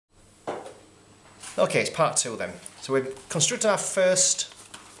Okay, it's part 2 then. So we've constructed our first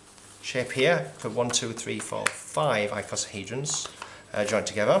shape here for 1, 2, 3, 4, 5 icosahedrons joined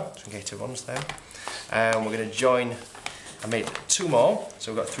together, truncated ones there. And we're going to join, I made 2 more,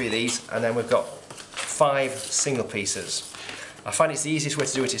 so we've got 3 of these, and then we've got 5 single pieces. I find it's the easiest way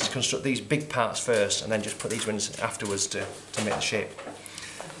to do it is to construct these big parts first and then just put these ones afterwards to make the shape.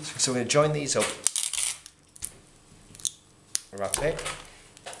 So we're going to join these up with our tape.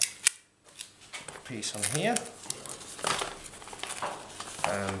 Piece on here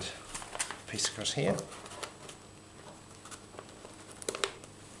and a piece across here.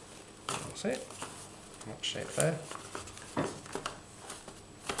 That's it. That shape there. Another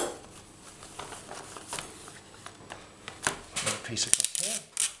piece across here.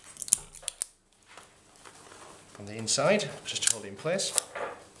 On the inside, just to hold it in place.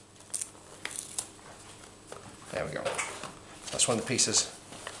 There we go. That's one of the pieces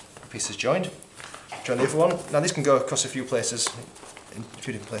joined. Join the other one. Now this can go across a few places, in a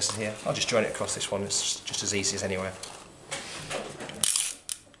few different places here. I'll just join it across this one, it's just as easy as anywhere.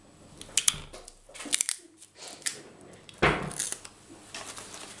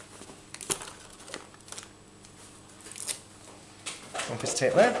 One piece of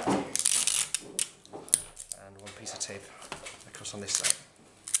tape there, and one piece of tape across on this side.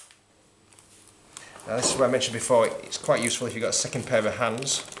 Now this is what I mentioned before, it's quite useful if you've got a second pair of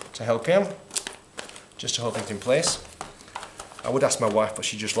hands to help you, just to hold things in place. I would ask my wife, but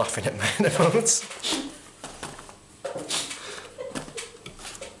she's just laughing at me at the moment.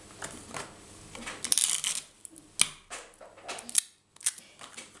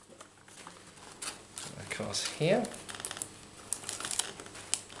 Across here.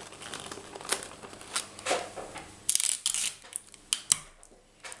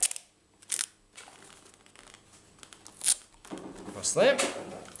 Across there. And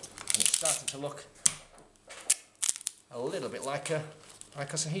it's starting to look a little bit like a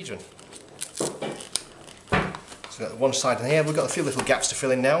icosahedron. So we've got one side in here, we've got a few little gaps to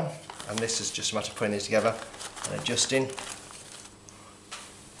fill in now, and this is just a matter of putting these together and adjusting.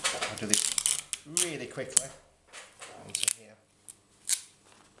 I'll do this really quickly onto here.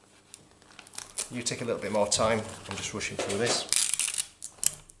 You take a little bit more time, I'm just rushing through this.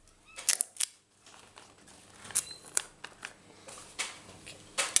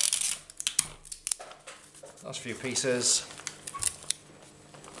 Last few pieces.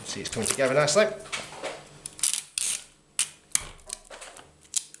 You see it's coming together nicely.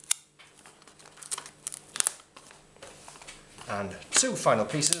 And 2 final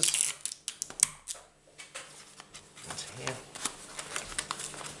pieces. Into here.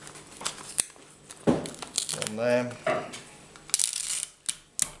 One there.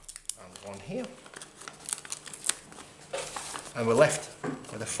 And one here. And we're left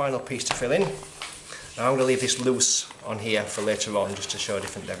with a final piece to fill in. Now I'm going to leave this loose on here for later on just to show a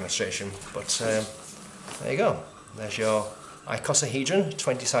different demonstration, but there you go. There's your icosahedron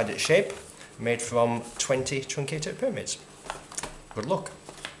 20-sided shape made from 20 truncated pyramids. Good luck.